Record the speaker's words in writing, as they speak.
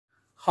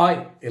Hi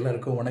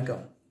எல்லாருக்கும்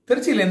வணக்கம்.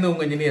 திருச்சியிலேருந்து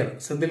உங்கள் இன்ஜினியர்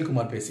செந்தில்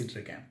குமார் பேசிகிட்டு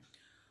இருக்கேன்.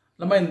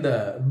 நம்ம இந்த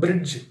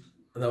பிரிட்ஜ்,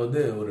 அதாவது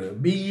ஒரு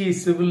பிஇ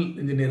சிவில்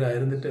இன்ஜினியராக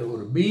இருந்துட்டு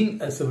ஒரு பீயிங்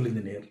அ சிவில்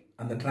இன்ஜினியர்,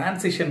 அந்த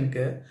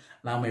டிரான்சிஷனுக்கு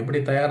நாம்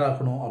எப்படி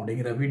தயாராகணும்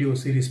அப்படிங்கிற வீடியோ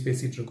சீரீஸ்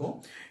பேசிகிட்டு இருக்கோம்.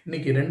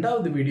 இன்றைக்கி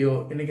ரெண்டாவது வீடியோ.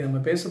 இன்றைக்கி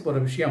நம்ம பேச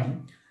போகிற விஷயம்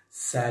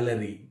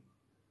சேலரி,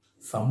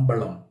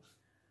 சம்பளம்.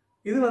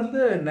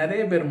 இது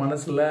நிறைய பேர்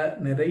மனசில்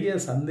நிறைய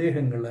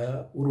சந்தேகங்களை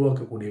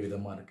உருவாக்கக்கூடிய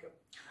விதமாக இருக்குது.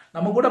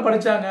 நம்ம கூட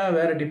படித்தாங்க,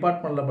 வேறு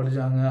டிபார்ட்மெண்ட்டில்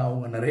படித்தாங்க,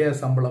 அவங்க நிறைய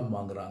சம்பளம்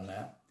வாங்குறாங்க.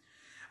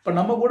 இப்போ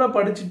நம்ம கூட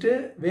படிச்சுட்டு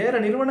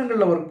வேறு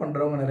நிறுவனங்களில் ஒர்க்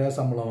பண்ணுறவங்க நிறையா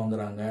சம்பளம்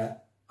வாங்குறாங்க.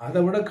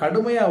 அதை விட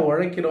கடுமையாக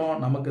உழைக்கிறோம்,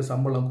 நமக்கு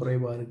சம்பளம்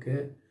குறைவாக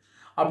இருக்குது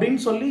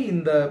அப்படின்னு சொல்லி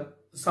இந்த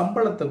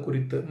சம்பளத்தை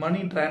குறித்து,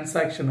 மணி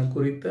டிரான்சாக்ஷனை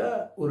குறித்த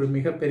ஒரு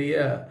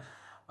மிகப்பெரிய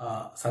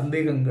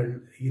சந்தேகங்கள்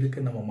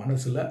இருக்குது நம்ம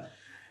மனசில்.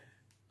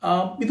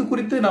 இது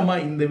குறித்து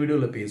நம்ம இந்த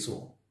வீடியோவில்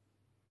பேசுவோம்.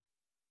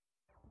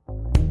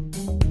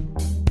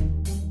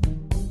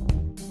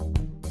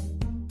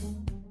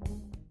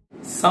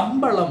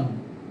 சம்பளம்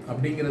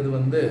அப்படிங்கிறது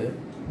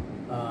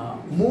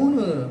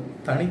 3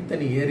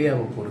 தனித்தனி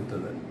ஏரியாவை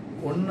பொறுத்தது.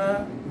 ஒன்று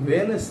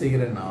வேலை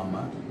செய்கிற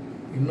நாம,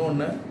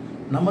 இன்னொன்று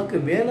நமக்கு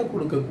வேலை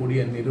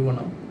கொடுக்கக்கூடிய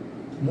நிறுவனம்,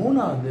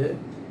 மூணாவது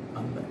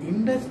அந்த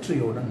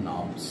இண்டஸ்ட்ரியோட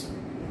நார்ம்ஸ்.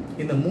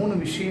 இந்த 3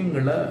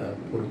 விஷயங்களை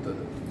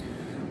பொறுத்தது.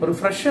 ஒரு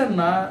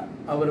ஃப்ரெஷர்னா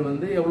அவர்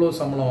எவ்வளோ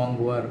சம்பளம்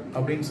வாங்குவார்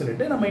அப்படின்னு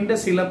சொல்லிட்டு நம்ம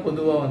இண்டஸ்ட்ரியில்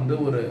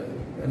பொதுவாக ஒரு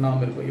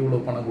நாம் இருக்கும்,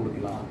 இவ்வளோ பணம்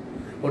கொடுக்கலாம்,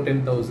 ஒரு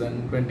 10,000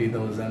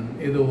 20,000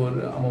 ஏதோ ஒரு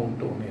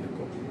அமௌண்ட் ஒன்று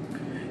இருக்கும்.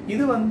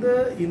 இது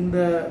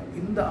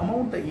இந்த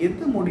அமௌண்ட்டை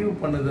எது முடிவு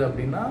பண்ணுது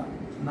அப்படின்னா,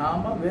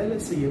 நாம் வேலை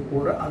செய்ய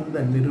போகிற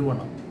அந்த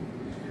நிறுவனம்,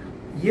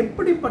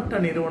 எப்படிப்பட்ட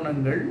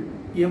நிறுவனங்கள்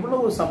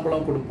எவ்வளவு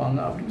சம்பளம் கொடுப்பாங்க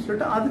அப்படின்னு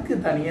சொல்லிட்டு அதுக்கு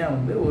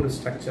தனியாக ஒரு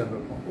ஸ்ட்ரக்சர்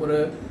இருக்கும். ஒரு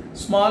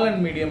ஸ்மால்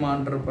அண்ட் மீடியம்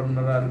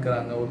ஆண்டர்பிரனராக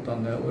இருக்கிறாங்க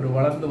ஒருத்தவங்க, ஒரு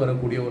வளர்ந்து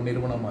வரக்கூடிய ஒரு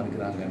நிறுவனமாக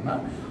இருக்கிறாங்கன்னா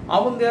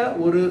அவங்க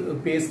ஒரு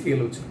பே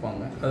ஸ்கேல்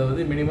வச்சுருப்பாங்க.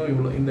 அதாவது மினிமம்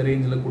இவ்வளோ இந்த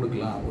ரேஞ்சில்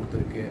கொடுக்கலாம்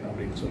ஒருத்தருக்கு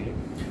அப்படின்னு சொல்லி.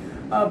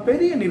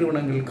 பெரிய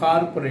நிறுவனங்கள்,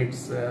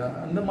 கார்பரேட்ஸ்,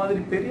 அந்த மாதிரி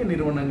பெரிய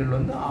நிறுவனங்கள்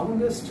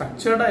அவங்க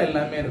ஸ்ட்ரக்சர்டாக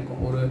எல்லாமே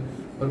இருக்கும்.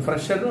 ஒரு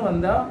ஃப்ரெஷர்னு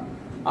வந்தால்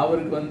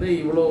அவருக்கு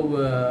இவ்வளோ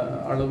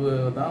அளவு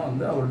தான்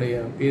அவருடைய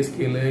பே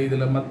ஸ்கேலு,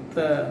 இதில்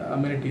மற்ற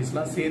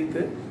அம்யூனிட்டிஸ்லாம்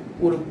சேர்த்து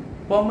ஒரு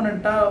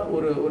பர்மனெண்ட்டாக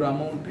ஒரு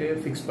அமௌண்ட்டே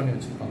ஃபிக்ஸ் பண்ணி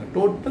வச்சுருப்பாங்க.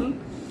 டோட்டல்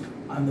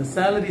அந்த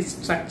சேலரி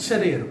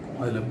ஸ்ட்ரக்சரே இருக்கும்,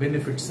 அதில்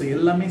பெனிஃபிட்ஸ்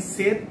எல்லாமே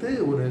சேர்த்து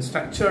ஒரு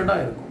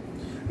ஸ்ட்ரக்சர்டாக இருக்கும்.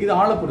 இது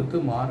ஆளை பொறுத்து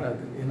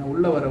மாறாது, ஏன்னா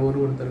உள்ளே வர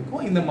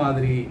ஒருத்தருக்கும் இந்த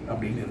மாதிரி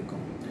அப்படின்னு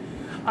இருக்கும்.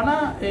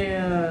 ஆனால்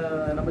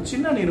நம்ம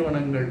சின்ன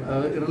நிறுவனங்கள்,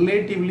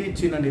 ரிலேட்டிவ்லி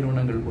சின்ன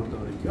நிறுவனங்கள் பொறுத்த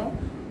வரைக்கும்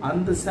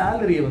அந்த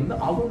சேலரியை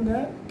அவங்க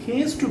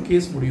கேஸ் டு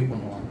கேஸ் முடிவு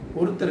பண்ணுவாங்க.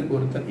 ஒருத்தருக்கு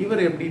ஒருத்தர்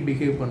இவர் எப்படி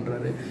பிஹேவ்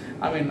பண்ணுறாரு,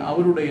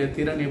 அவருடைய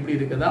திறன் எப்படி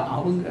இருக்குதா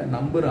அவங்க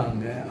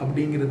நம்புகிறாங்க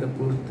அப்படிங்கிறத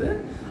பொறுத்து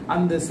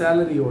அந்த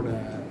சேலரியோட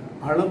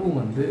அளவும்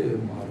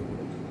மாறுபடும்.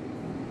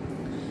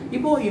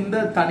 இப்போ இந்த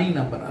தனி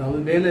நபர்,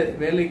 அதாவது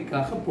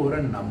வேலைக்காக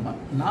போகிற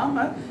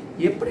நாம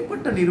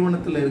எப்படிப்பட்ட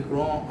நிறுவனத்தில்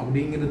இருக்கிறோம்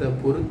அப்படிங்கிறத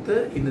பொறுத்து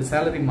இந்த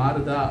சேலரி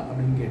மாறுதா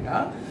அப்படின்னு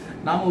கேட்டால்,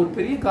 நாம் ஒரு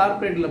பெரிய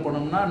கார்பரேட்டில்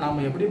போனோம்னா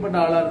நாம் எப்படிப்பட்ட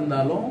ஆளாக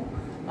இருந்தாலும்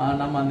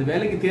நம்ம அந்த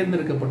வேலைக்கு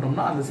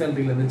தேர்ந்தெடுக்கப்பட்டோம்னா அந்த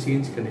சேலரியில்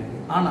சேஞ்ச் கிடையாது.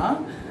 ஆனால்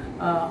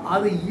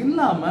அது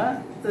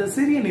இல்லாமல்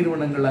சிறிய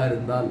நிறுவனங்களாக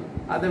இருந்தால்,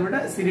 அதை விட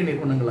சிறிய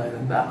நிறுவனங்களாக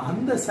இருந்தால்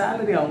அந்த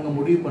சேலரி அவங்க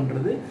முடிவு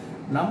பண்ணுறது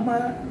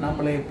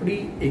நம்மளை எப்படி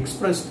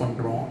எக்ஸ்பிரஸ்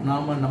பண்ணுறோம்,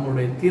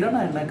 நம்மளுடைய திறனை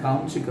என்ன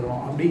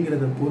காமிச்சிக்கிறோம்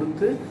அப்படிங்கிறத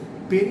பொறுத்து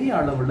பெரிய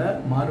அளவில்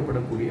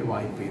மாறுபடக்கூடிய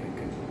வாய்ப்பு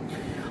இருக்கு.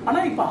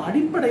 ஆனால் இப்போ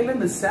அடிப்படையில்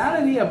இந்த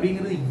சேலரி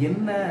அப்படிங்கிறது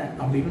என்ன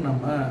அப்படின்னு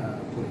நம்ம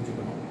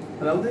புரிஞ்சுக்கணும்.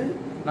 அதாவது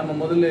நம்ம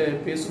முதல்ல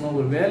பேசணும்,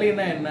 ஒரு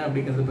வேலைன்னா என்ன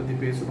அப்படிங்கிறத பற்றி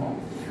பேசணும்.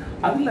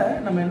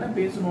 அதில் நம்ம என்ன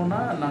பேசணும்னா,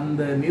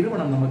 அந்த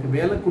நிறுவனம் நமக்கு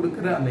வேலை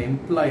கொடுக்குற அந்த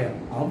எம்ப்ளாயர்,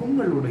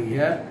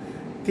 அவங்களுடைய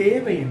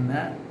தேவை என்ன,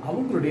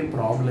 அவங்களுடைய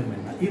ப்ராப்ளம்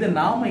என்ன, இதை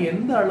நாம்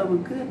எந்த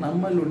அளவுக்கு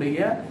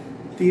நம்மளுடைய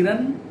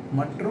திறன்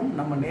மற்றும்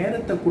நம்ம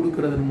நேரத்தை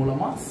கொடுக்கறதன்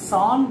மூலமாக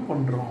சால்வ்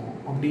பண்ணுறோம்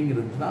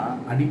அப்படிங்கிறது தான்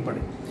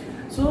அடிப்படை.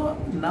 ஸோ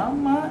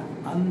நம்ம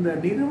அந்த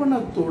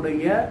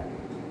நிறுவனத்துடைய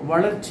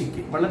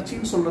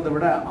வளர்ச்சின்னு சொல்கிறத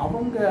விட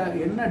அவங்க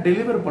என்ன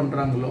டெலிவர்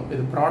பண்ணுறாங்களோ,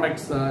 இது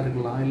ப்ராடக்ட்ஸாக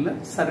இருக்கலாம், இல்லை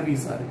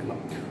சர்வீஸாக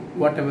இருக்கலாம்,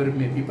 வாட் எவர்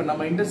மேபி. இப்போ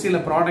நம்ம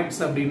இண்டஸ்ட்ரியில்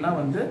ப்ராடக்ட்ஸ் அப்படின்னா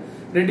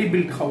ரெடி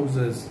பில்ட்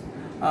ஹவுசஸ்,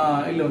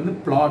 இல்லை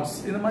பிளாட்ஸ்,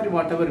 இந்த மாதிரி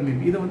வாட் எவர்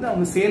மேபி இதை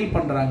அவங்க சேல்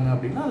பண்ணுறாங்க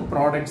அப்படின்னா அது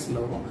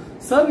ப்ராடக்ட்ஸில் வரும்.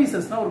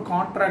 சர்வீசஸ்னால் ஒரு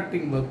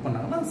கான்ட்ராக்டிங் ஒர்க்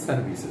பண்ணாங்கன்னா அது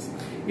சர்வீசஸ்.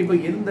 இப்போ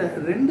எந்த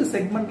 2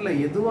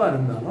 செக்மெண்ட்டில் எதுவாக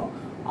இருந்தாலும்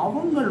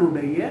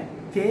அவங்களுடைய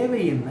தேவை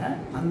என்ன,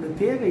 அந்த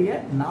தேவையை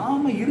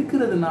நாம்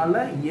இருக்கிறதுனால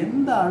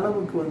எந்த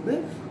அளவுக்கு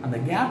அந்த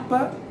கேப்பை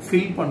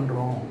ஃபில்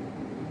பண்ணுறோம்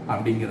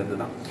அப்படிங்கிறது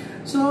தான்.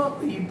 ஸோ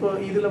இப்போ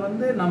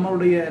இதில்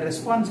நம்மளுடைய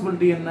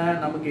ரெஸ்பான்சிபிலிட்டி என்ன,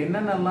 நமக்கு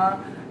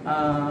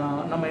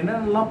நம்ம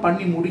என்னென்னலாம்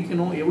பண்ணி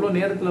முடிக்கணும், எவ்வளோ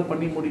நேரத்தில்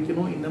பண்ணி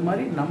முடிக்கணும், இந்த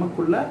மாதிரி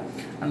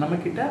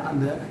நம்மக்கிட்ட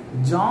அந்த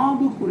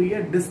ஜாபுக்குரிய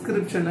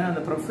டிஸ்கிரிப்ஷனை,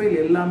 அந்த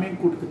ப்ரொஃபைல் எல்லாமே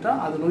கொடுத்துட்டா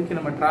அதை நோக்கி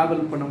நம்ம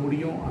ட்ராவல் பண்ண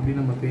முடியும்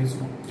அப்படின்னு நம்ம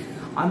பேசணும்.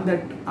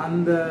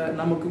 அந்த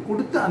நமக்கு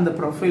கொடுத்த அந்த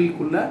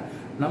ப்ரொஃபைலுக்குள்ள,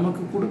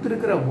 நமக்கு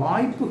கொடுத்துருக்கிற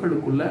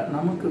வாய்ப்புகளுக்குள்ள,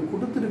 நமக்கு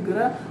கொடுத்துருக்கிற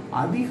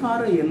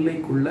அதிகார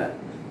எல்லைக்குள்ள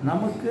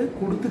நமக்கு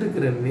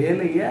கொடுத்துருக்கிற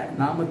வேலையை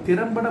நாம்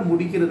திறம்பட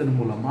முடிக்கிறதன்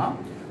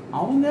மூலமாக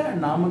அவங்க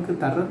நமக்கு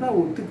தரதா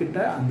ஒத்துக்கிட்ட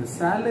அந்த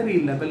சேலரி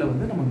லெவலை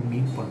வந்து நம்ம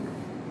மீட் பண்ணுறோம்.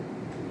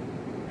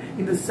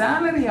 இந்த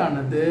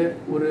சேலரியானது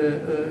ஒரு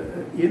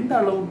எந்த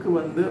அளவுக்கு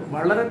வந்து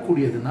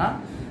வளரக்கூடியதுன்னா,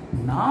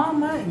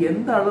 நாம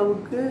எந்த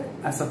அளவுக்கு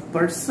அஸ் அ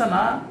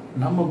பர்சனா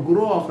நம்ம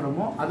குரோ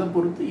ஆகிறோமோ அதை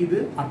பொறுத்து இது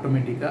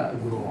ஆட்டோமேட்டிக்கா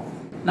குரோ ஆகும்.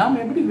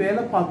 நாம் எப்படி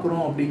வேலை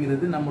பார்க்குறோம்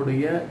அப்படிங்கிறது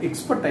நம்முடைய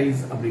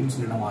எக்ஸ்பர்டைஸ் அப்படின்னு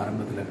சொல்லி நம்ம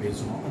ஆரம்பத்தில்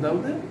பேசணும்.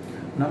 அதாவது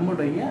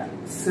நம்முடைய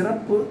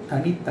சிறப்பு,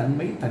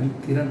 தனித்தன்மை,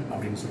 தனித்திறன்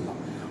அப்படின்னு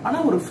சொல்லலாம்.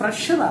 ஆனால் ஒரு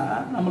ஃப்ரெஷராக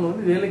நம்மளை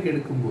வந்து வேலைக்கு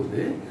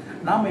எடுக்கும்போது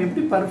நாம்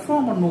எப்படி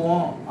பர்ஃபார்ம்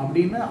பண்ணுவோம்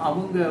அப்படின்னு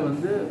அவங்க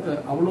வந்து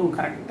அவ்வளோ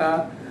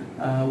கரெக்டாக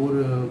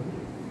ஒரு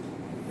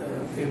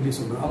எப்படி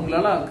சொல்கிறது,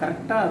 அவங்களால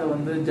கரெக்டாக அதை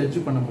வந்து ஜட்ஜ்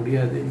பண்ண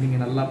முடியாது.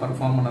 நீங்கள் நல்லா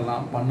பர்ஃபார்ம்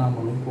பண்ணலாம்,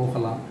 பண்ணாமலும்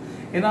போகலாம்.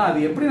 ஏன்னா அது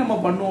எப்படி நம்ம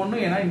பண்ணுவோன்னு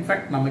ஏன்னா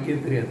இன்ஃபேக்ட் நமக்கே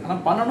தெரியாது.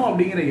 ஆனால் பண்ணணும்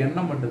அப்படிங்கிற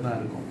எண்ணம் மட்டும்தான்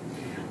இருக்கும்.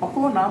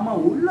 அப்போது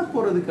நாம் உள்ளே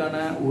போகிறதுக்கான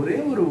ஒரே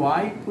ஒரு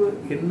வாய்ப்பு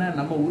என்ன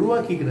நம்ம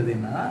உருவாக்கிக்கிறது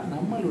என்னன்னா,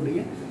 நம்மளுடைய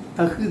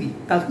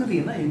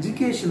தகுதினா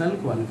எஜுகேஷனல்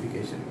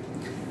குவாலிஃபிகேஷன்.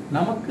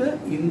 நமக்கு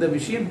இந்த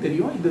விஷயம்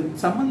தெரியும், இது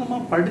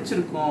சம்பந்தமாக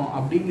படிச்சிருக்கோம்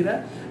அப்படிங்கிற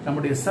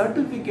நம்முடைய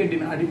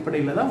சர்டிஃபிகேட்டின்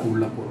அடிப்படையில் தான்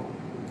உள்ளே போகிறோம்.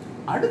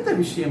 அடுத்த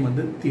விஷயம்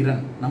வந்து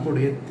திறன்,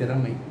 நம்முடைய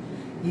திறமை.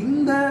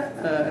 இந்த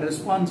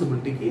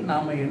ரெஸ்பான்சிபிலிட்டிக்கு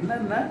நாம்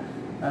என்னென்ன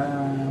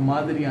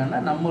மாதிரியான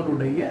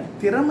நம்மளுடைய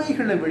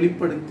திறமைகளை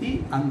வெளிப்படுத்தி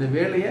அந்த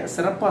வேலையை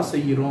சிறப்பாக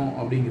செய்கிறோம்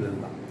அப்படிங்கிறது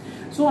தான்.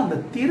 ஸோ அந்த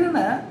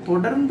திறனை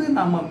தொடர்ந்து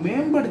நம்ம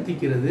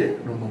மேம்படுத்திக்கிறது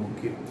ரொம்ப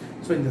முக்கியம்.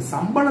 ஸோ இந்த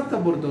சம்பளத்தை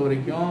பொறுத்த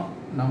வரைக்கும்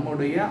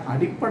நம்முடைய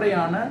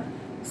அடிப்படையான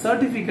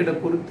சர்டிஃபிகேட்டை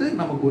பொறுத்து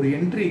நமக்கு ஒரு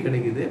என்ட்ரி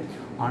கிடைக்குது.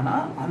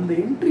 ஆனால் அந்த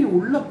என்ட்ரி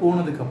உள்ளே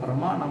போனதுக்கு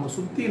அப்புறமா நம்ம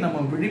சுற்றி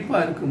நம்ம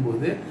விழிப்பாக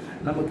இருக்கும்போது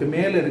நமக்கு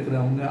மேலே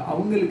இருக்கிறவங்க,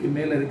 அவங்களுக்கு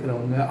மேலே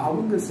இருக்கிறவங்க,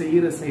 அவங்க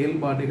செய்கிற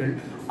செயல்பாடுகள்,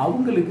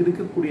 அவங்களுக்கு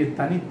இருக்கக்கூடிய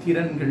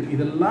தனித்திறன்கள்,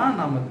 இதெல்லாம்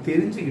நாம்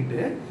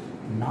தெரிஞ்சுக்கிட்டு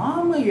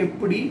நாம்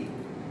எப்படி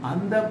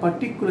அந்த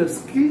பர்டிகுலர்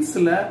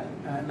ஸ்கில்ஸில்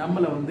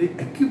நம்மளை வந்து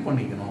எக்யூப்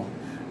பண்ணிக்கணும்,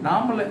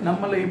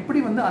 நம்மளை எப்படி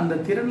வந்து அந்த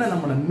திறனை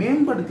நம்மளை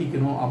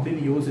மேம்படுத்திக்கணும்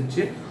அப்படின்னு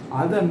யோசிச்சு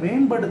அதை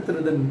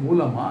மேம்படுத்துறதன்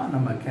மூலமா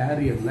நம்ம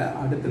கேரியர்ல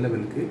அடுத்த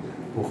லெவலுக்கு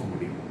போக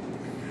முடியும்.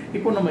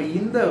 இப்போ நம்ம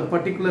இந்த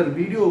பர்டிகுலர்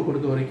வீடியோவை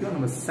பொறுத்த வரைக்கும்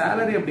நம்ம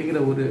சேலரி அப்படிங்கிற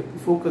ஒரு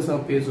ஃபோக்கஸா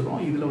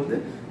பேசுறோம். இதுல வந்து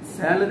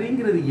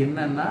சேலரிங்கிறது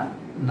என்னன்னா,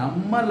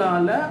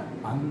 நம்மளால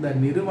அந்த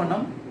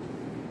நிறுவனம்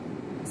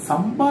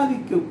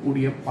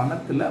சம்பாதிக்கக்கூடிய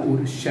பணத்துல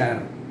ஒரு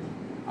ஷேர்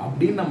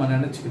அப்படின்னு நம்ம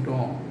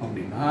நினைச்சுக்கிட்டோம்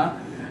அப்படின்னா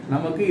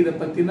நமக்கு இதை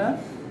பத்தின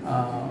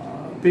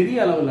பெரிய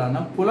அளவிலான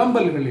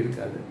புலம்பல்கள்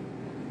இருக்காது.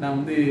 நான்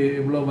வந்து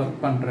இவ்வளோ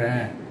ஒர்க்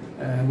பண்ணுறேன்,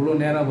 இவ்வளோ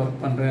நேரம்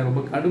ஒர்க் பண்ணுறேன்,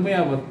 ரொம்ப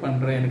கடுமையாக ஒர்க்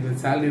பண்ணுறேன், எனக்கு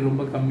சேலரி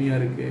ரொம்ப கம்மியாக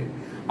இருக்குது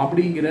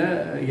அப்படிங்கிற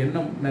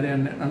எண்ணம் நிறைய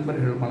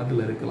நண்பர்கள்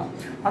மனதில் இருக்கலாம்.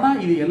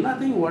 ஆனால் இது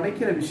எல்லாத்தையும்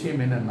உடைக்கிற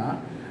விஷயம் என்னென்னா,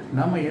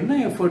 நம்ம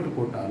என்ன எஃபர்ட்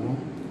போட்டாலும்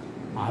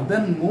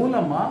அதன்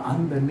மூலமாக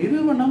அந்த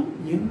நிறுவனம்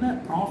என்ன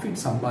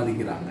ப்ராஃபிட்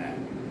சம்பாதிக்கிறாங்க,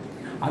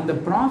 அந்த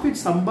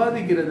ப்ராஃபிட்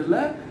சம்பாதிக்கிறதுல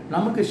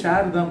நமக்கு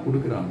ஷேர் தான்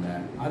கொடுக்குறாங்க.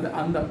 அது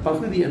அந்த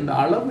பகுதி, அந்த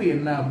அளவு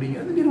என்ன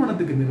அப்படிங்கிறது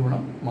நிறுவனத்துக்கு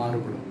நிறுவனம்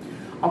மாறுபடும்.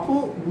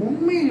 அப்போது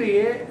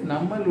உண்மையிலேயே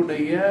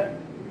நம்மளுடைய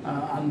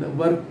அந்த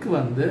ஒர்க்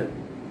வந்து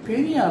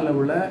பெரிய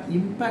அளவில்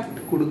இம்பேக்ட்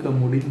கொடுக்க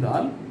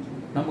முடிந்தால்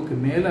நமக்கு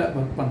மேலே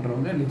ஒர்க்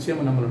பண்ணுறவங்க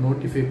நிச்சயமாக நம்மளை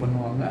நோட்டிஃபை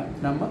பண்ணுவாங்க,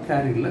 நம்ம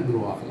கேரியரில்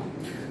க்ரோ ஆகலாம்.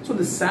 ஸோ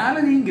இந்த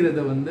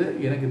சேலரிங்கிறத வந்து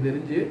எனக்கு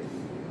தெரிஞ்சு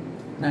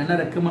நான் என்ன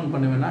ரெக்கமெண்ட்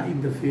பண்ணுவேன்னா,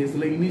 இந்த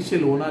ஃபேஸில்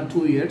இனிஷியல் 1 or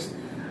 2 years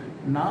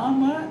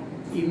நாம்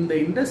இந்த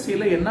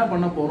இண்டஸ்ட்ரியில் என்ன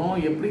பண்ண போகிறோம்,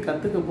 எப்படி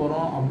கற்றுக்க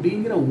போகிறோம்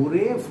அப்படிங்கிற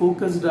ஒரே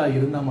ஃபோக்கஸ்டாக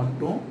இருந்தால்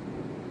மட்டும்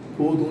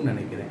போதும்னு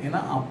நினைக்கிறேன். ஏன்னா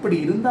அப்படி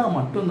இருந்தால்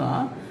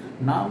மட்டும்தான்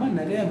நாம்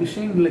நிறைய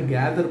விஷயங்களை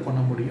கேதர்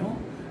பண்ண முடியும்,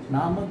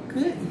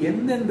 நமக்கு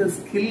எந்தெந்த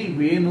ஸ்கில்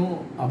வேணும்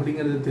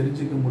அப்படிங்கிறத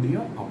தெரிஞ்சுக்க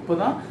முடியும். அப்போ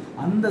தான்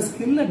அந்த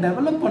ஸ்கில்லை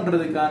டெவலப்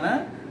பண்ணுறதுக்கான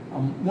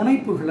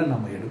முனைப்புகளை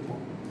நம்ம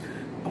எடுப்போம்.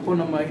 அப்போ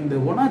நம்ம இந்த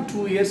 1 or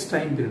 2 years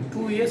time period,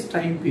 2 years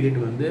time period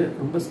வந்து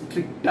ரொம்ப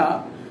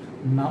ஸ்ட்ரிக்டாக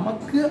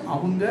நமக்கு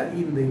அவங்க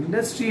இந்த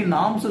இண்டஸ்ட்ரி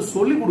நாம்ஸை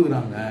சொல்லி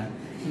கொடுக்குறாங்க,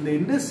 இந்த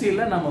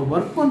இண்டஸ்ட்ரியில் நம்ம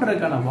ஒர்க்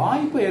பண்ணுறதுக்கான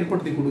வாய்ப்பை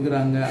ஏற்படுத்தி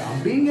கொடுக்குறாங்க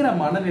அப்படிங்கிற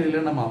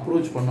மனநிலையில் நம்ம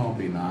அப்ரோச் பண்ணோம்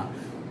அப்படின்னா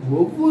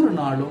ஒவ்வொரு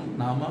நாளும்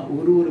நாம்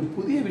ஒரு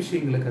புதிய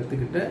விஷயங்களை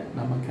கற்றுக்கிட்டு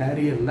நம்ம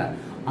கேரியரில்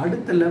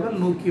அடுத்த லெவல்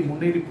நோக்கி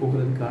முன்னேறி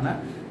போகிறதுக்கான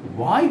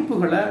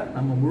வாய்ப்புகளை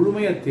நம்ம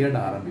முழுமையாக தேட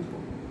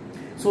ஆரம்பிப்போம்.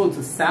 ஸோ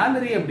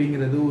சேலரி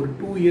அப்படிங்கிறது ஒரு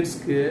 2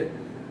 yearsக்கு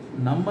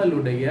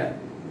நம்மளுடைய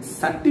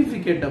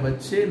சர்டிஃபிகேட்டை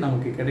வச்சு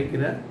நமக்கு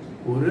கிடைக்கிற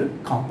ஒரு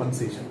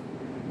காம்பன்சேஷன்.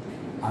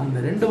 அந்த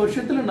 2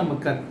 வருஷத்துல நம்ம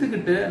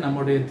கத்துக்கிட்டு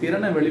நம்மளுடைய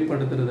திறனை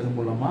வெளிப்படுத்துறதன்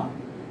மூலமா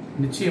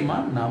நிச்சயமா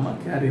நாம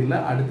கேரியர்ல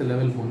அடுத்த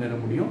லெவல் முன்னேற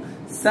முடியும்.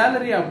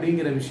 சேலரி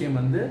அப்படிங்கிற விஷயம்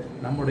வந்து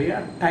நம்முடைய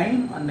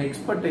டைம் அண்ட்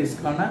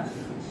எக்ஸ்பர்டைஸ்க்கான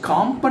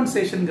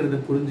காம்பன்சேஷன்ங்கிறத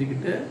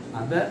புரிஞ்சுக்கிட்டு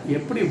அதை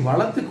எப்படி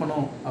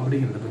வளர்த்துக்கணும்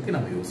அப்படிங்கிறத பத்தி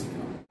நம்ம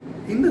யோசிக்கலாம்.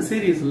 இந்த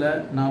சீரீஸ்ல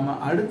நாம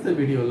அடுத்த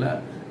வீடியோல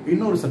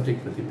இன்னொரு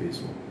சப்ஜெக்ட் பத்தி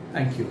பேசுவோம்.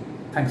 தேங்க்யூ.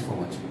 தேங்க்ஸ் ஃபார்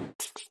வாட்சிங்.